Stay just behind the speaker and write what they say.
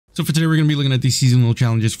So for today, we're going to be looking at these seasonal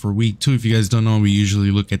challenges for week 2. If you guys don't know, we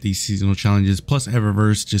usually look at these seasonal challenges plus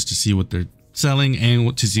Eververse just to see what they're selling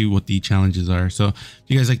and to see what the challenges are. So if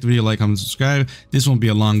you guys like the video, like, comment, subscribe. This won't be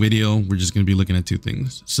a long video. We're just going to be looking at 2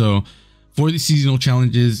 things. So for the seasonal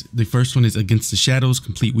challenges, the first one is Against the Shadows.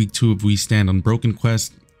 Complete week 2 of We Stand Unbroken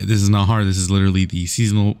quest. This is not hard. This is literally the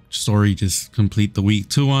seasonal story. Just complete the week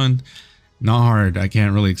 2 one. Not hard. I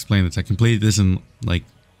can't really explain this. I completed this in like,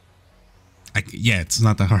 yeah, it's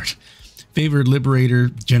not that hard. Favored Liberator.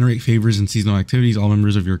 Generate favors and seasonal activities. All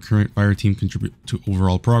members of your current fire team contribute to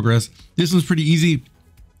overall progress. This one's pretty easy.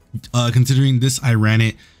 Considering this, I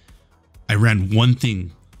ran one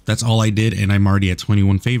thing. That's all I did, and I'm already at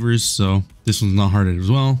 21 favors, so this one's not hard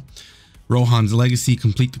as well. Rohan's Legacy.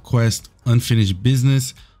 Complete the quest. Unfinished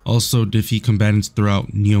Business. Also defeat combatants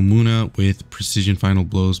throughout Neomuna with precision final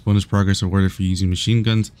blows. Bonus progress awarded for using machine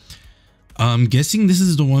guns. I'm guessing this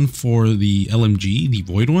is the one for the LMG, the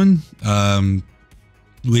Void one,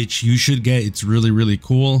 which you should get. It's really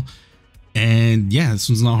cool. And yeah, this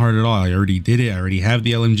one's not hard at all. I already did it. I already have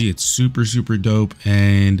the LMG. It's super dope.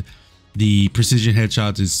 And the precision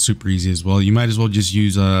headshots is super easy as well. You might as well just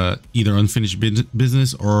use either Unfinished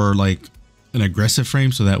Business or like an aggressive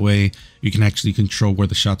frame, so that way you can actually control where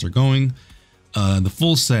the shots are going. The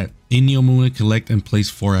full set. In Neomuna, collect and place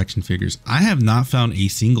 4 action figures. I have not found a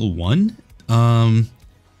single one.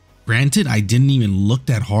 Granted, I didn't even look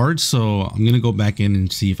that hard, so I'm gonna go back in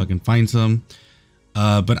and see if I can find some.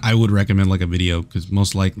 But I would recommend like a video, because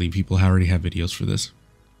most likely people already have videos for this.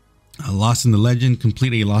 Lost in the Legend.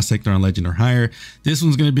 Complete a lost sector on Legend or higher. This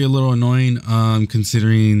one's gonna be a little annoying,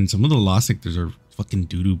 considering some of the lost sectors are fucking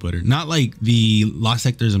doo-doo butter. Not like the lost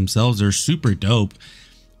sectors themselves, they're super dope.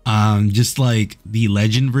 Just like the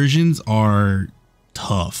legend versions are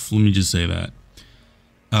tough. Let me just say that.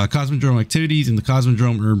 Cosmodrome activities. In the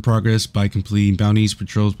Cosmodrome, earn progress by completing bounties,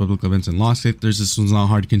 patrols, public events, and lost sectors. This one's not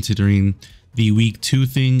hard considering the week 2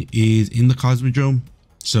 thing is in the Cosmodrome,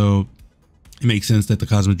 so it makes sense that the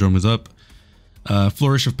Cosmodrome is up.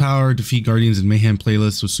 Flourish of Power. Defeat Guardians and Mayhem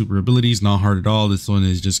playlists with super abilities. Not hard at all. This one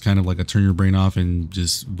is just kind of like a turn your brain off and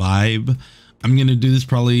just vibe. I'm gonna do this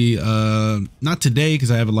probably not today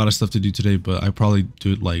because I have a lot of stuff to do today, but I probably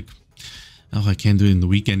do it like, oh, I can't do it in the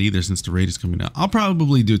weekend either since the raid is coming out. I'll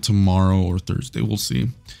probably do it tomorrow or Thursday. We'll see.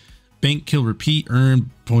 Bank, kill, repeat.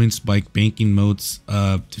 Earn points by banking modes,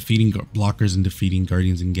 defeating blockers and defeating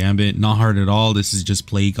guardians in Gambit. Not hard at all. This is just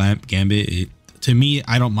play Gambit. To me,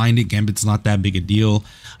 I don't mind it. Gambit's not that big a deal.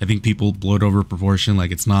 I think people blow it over proportion.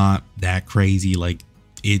 Like, it's not that crazy. Like,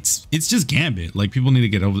 it's just Gambit. Like, people need to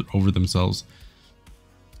get over themselves.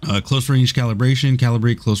 Close range calibration.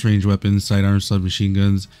 Calibrate close range weapons, sidearms, submachine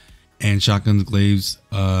guns, and shotguns, glaives,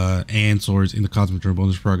 and swords in the Cosmodrome.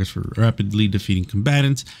 Bonus progress for rapidly defeating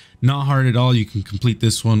combatants. Not hard at all. You can complete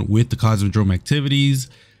this one with the Cosmodrome activities,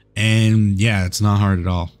 and yeah, it's not hard at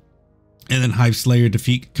all. And then Hive Slayer.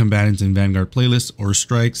 Defeat combatants in Vanguard playlists or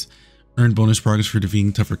strikes. Earn bonus progress for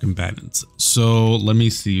defeating tougher combatants. So let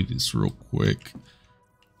me see this real quick.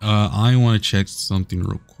 I want to check something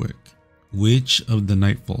real quick. Which of the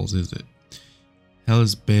Nightfalls is it?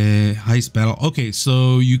 Hell's Heist Battle. Okay,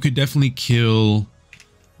 so you could definitely kill.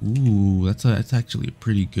 Ooh, that's actually a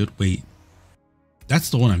pretty good. Wait, that's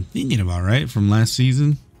the one I'm thinking about, right? From last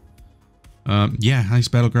season. Yeah,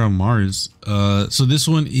 Heist Battleground Mars. So this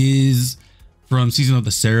one is from Season of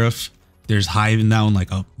the Seraph. There's Hive in that one,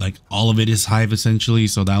 like all of it is Hive essentially.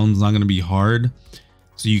 So that one's not gonna be hard.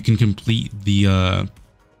 So you can complete the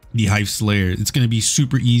Hive Slayer. It's gonna be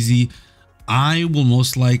super easy. I will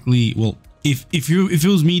most likely, well, if it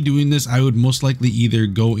was me doing this, I would most likely either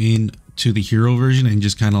go in to the hero version and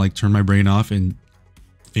just kind of like turn my brain off and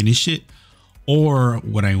finish it, or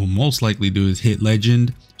what I will most likely do is hit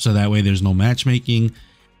legend, so that way there's no matchmaking,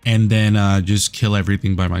 and then just kill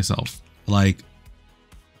everything by myself. Like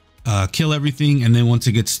kill everything, and then once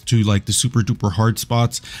it gets to like the super duper hard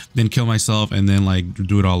spots, then kill myself, and then like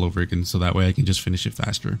do it all over again, so that way I can just finish it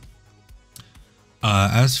faster.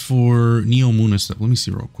 As for Neomuna stuff, let me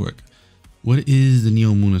see real quick. What is the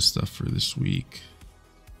Neomuna stuff for this week?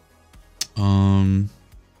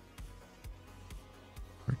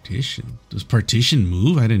 Partition. Does partition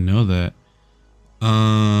move? I didn't know that.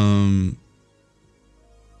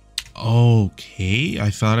 Okay,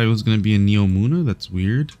 I thought I was gonna be in Neomuna. That's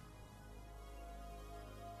weird.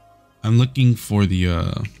 I'm looking for the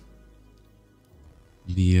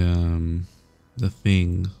thing.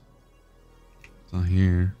 It's not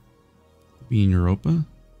here. Be in Europa?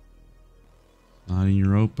 Not in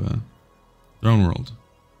Europa. Throne World.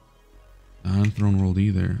 Not in Throne World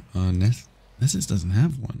either. Nessus doesn't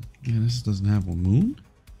have one. Yeah, Nessus doesn't have one. Moon?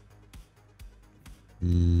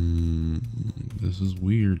 This is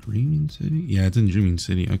weird. Dreaming City? Yeah, it's in Dreaming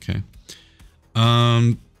City. Okay.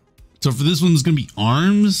 So for this one, it's gonna be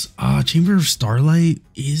arms. Chamber of Starlight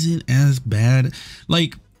isn't as bad.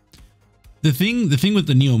 Like the thing with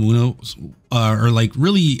the Neomuno, or like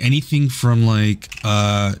really anything from like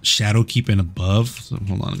Shadowkeep and above. So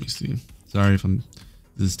hold on, let me see. Sorry if this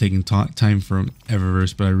is taking time from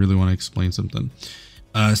Eververse, but I really want to explain something.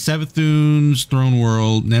 Savathun's, Throne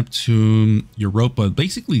World, Neptune, Europa,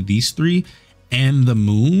 basically these three and the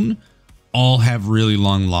moon all have really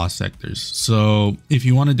long lost sectors. So if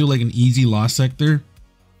you want to do like an easy lost sector,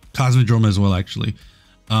 Cosmodrome as well actually.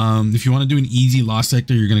 If you want to do an easy lost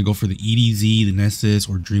sector, you're going to go for the EDZ, the Nessus,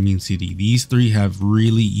 or Dreaming City. These three have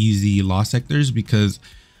really easy lost sectors because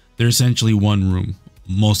they're essentially one room.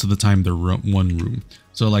 Most of the time they're one room.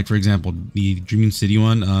 So like for example, the Dreaming City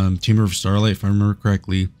one, Chamber of Starlight, if I remember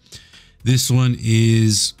correctly, this one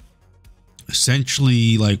is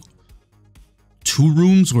essentially like 2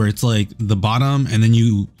 rooms where it's like the bottom and then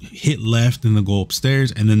you hit left and then go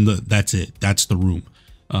upstairs and then that's it. That's the room.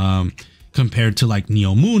 Compared to like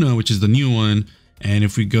Neomuna, which is the new one. And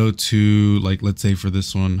if we go to like, let's say for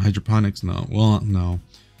this one, Hydroponics, no,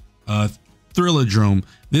 Thrillodrome,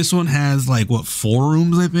 this one has like what, 4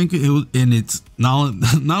 rooms, I think it was, and it's not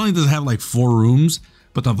only does it have like 4 rooms,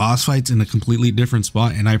 but the boss fight's in a completely different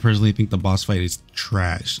spot. And I personally think the boss fight is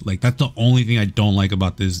trash. Like that's the only thing I don't like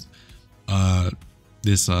about this Lost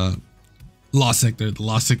Sector. The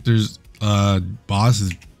Lost Sector's boss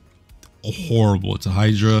is horrible. It's a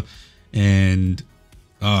Hydra, and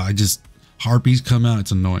harpies come out.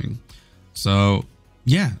 It's annoying. So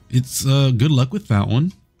yeah, it's good luck with that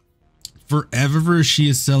one. For Eververse, she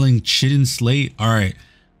is selling Chitin Slate. All right,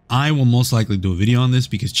 I will most likely do a video on this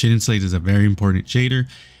because Chitin Slate is a very important shader.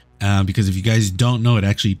 Because if you guys don't know, it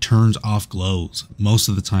actually turns off glows. Most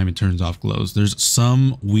of the time it turns off glows. There's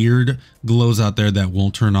some weird glows out there that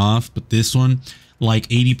won't turn off, but this one, like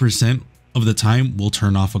 80% of the time, will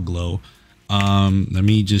turn off a glow. Let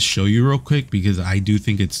me just show you real quick because I do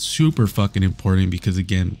think it's super fucking important because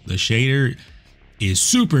again, the shader is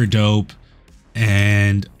super dope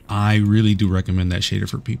and I really do recommend that shader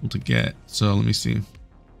for people to get. So let me see.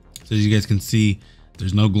 So as you guys can see,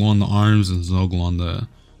 there's no glow on the arms and there's no glow on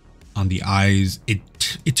the eyes. It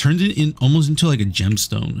turns it in almost into like a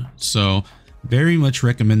gemstone. So very much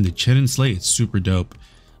recommend the Chitin Slate. It's super dope.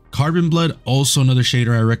 Carbon Blood, also another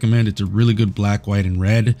shader I recommend. It's a really good black, white, and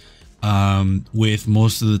red. With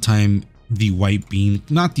most of the time the white beam,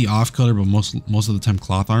 not the off color, but most of the time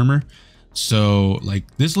cloth armor. So like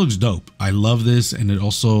this looks dope. I love this, and it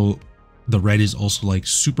also, the red is also like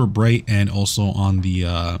super bright and also on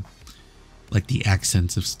the like the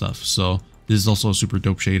accents of stuff. So this is also a super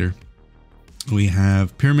dope shader. We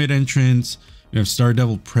have Pyramid Entrance. We have Star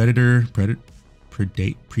Devil Predator, Predator.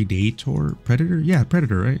 Yeah,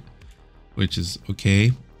 Predator, right? Which is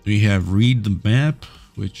okay. We have Read the Map,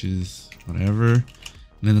 which is whatever. And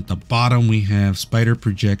then at the bottom we have Spider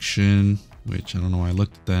Projection, which I don't know why I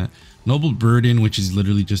looked at that. Noble Burden, which is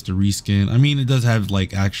literally just a reskin. I mean, it does have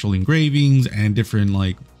like actual engravings and different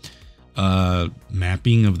like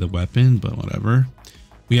mapping of the weapon, but whatever.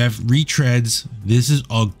 We have Retreads. This is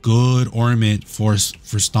a good ornament for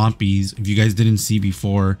Stompies. If you guys didn't see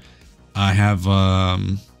before, I have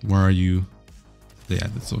where are you? Yeah,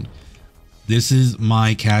 this one. This is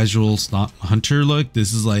my casual hunter look.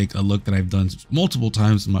 This is like a look that I've done multiple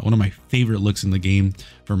times. One of my favorite looks in the game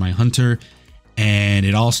for my hunter. And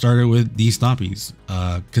it all started with these Stompies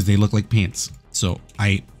because they look like pants. So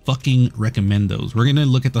I fucking recommend those. We're going to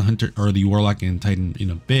look at the hunter or the warlock and titan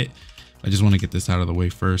in a bit. I just want to get this out of the way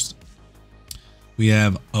first. We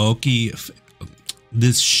have Aoki,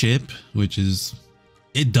 this ship, which is,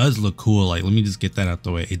 it does look cool. Like, let me just get that out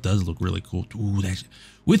the way. It does look really cool. Ooh, that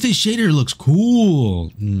with this shader, it looks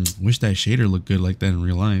cool. Wish that shader looked good like that in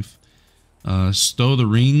real life. Stow the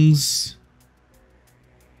Rings.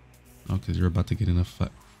 Oh, because you're about to get enough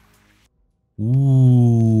fight.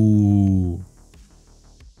 Ooh.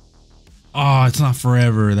 Oh, it's not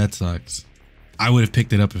forever. That sucks. I would have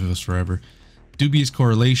picked it up if it was forever. Dubious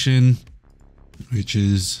Correlation, which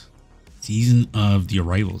is Season of the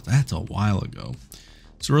Arrivals. That's a while ago.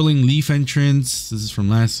 Swirling Leaf Entrance. This is from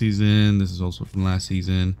last season. This is also from last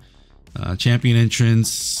season. Champion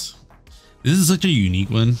Entrance. This is such a unique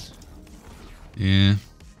one. Yeah.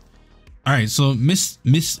 All right, so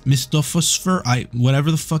Mistophospher,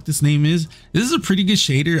 whatever the fuck this name is. This is a pretty good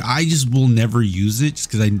shader. I just will never use it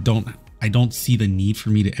just because I don't see the need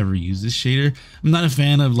for me to ever use this shader. I'm not a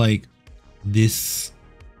fan of like this.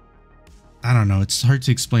 I don't know. It's hard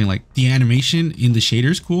to explain. Like the animation in the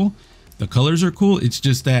shader is cool, The colors are cool. It's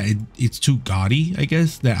just that it's too gaudy, I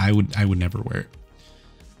guess, that I would never wear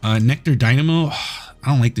it. Nectar Dynamo, I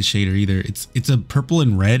don't like the shader either. It's a purple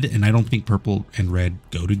and red, and I don't think purple and red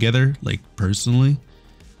go together, like, personally.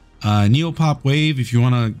 Neopop Wave, if you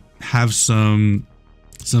want to have some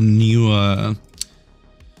new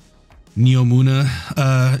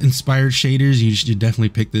Neomuna inspired shaders, you should definitely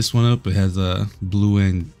pick this one up. It has blue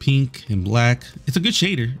and pink and black. It's a good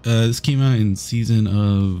shader. This came out in season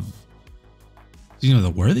of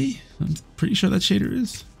the Worthy. I'm pretty sure that shader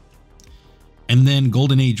is. And then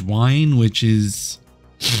Golden Age Wine, which is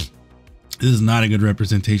this is not a good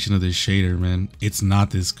representation of this shader, man. It's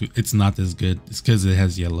not this good. It's not this good. It's because it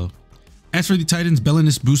has yellow. As for the Titans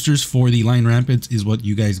Bellinus boosters for the Lion Ramparts is what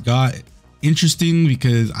you guys got. Interesting,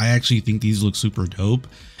 because I actually think these look super dope,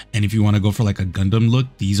 and if you want to go for like a Gundam look,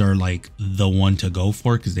 these are like the one to go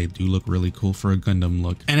for, because they do look really cool for a Gundam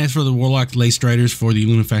look. And as for the Warlock Lace Striders for the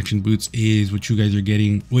Lunafaction boots is what you guys are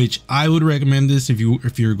getting, which I would recommend this if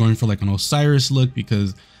you're going for like an Osiris look,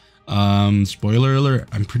 because spoiler alert,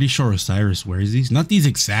 I'm pretty sure Osiris wears these, not these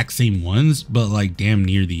exact same ones, but like damn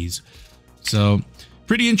near these. So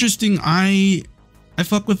pretty interesting. I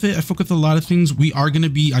fuck with it. I fuck with a lot of things.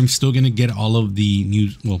 I'm still gonna get all of the new,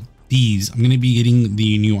 well, these. I'm gonna be getting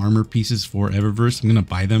the new armor pieces for Eververse. I'm gonna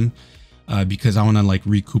buy them because I want to like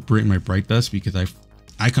recuperate my Bright Dust, because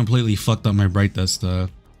I completely fucked up my Bright Dust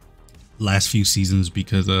last few seasons,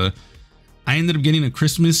 because I ended up getting a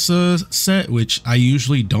Christmas set, which I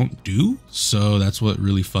usually don't do, so that's what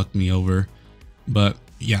really fucked me over. But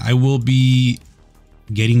yeah, I will be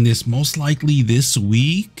getting this most likely this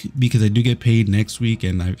week, because I do get paid next week,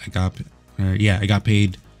 and I got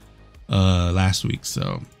paid last week,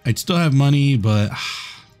 so I'd still have money, but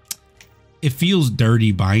it feels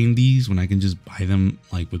dirty buying these when I can just buy them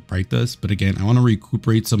like with Bright Dust. But again, I want to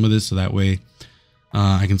recuperate some of this so that way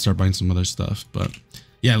I can start buying some other stuff. But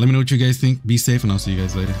yeah, let me know what you guys think. Be safe, and I'll see you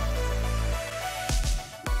guys later.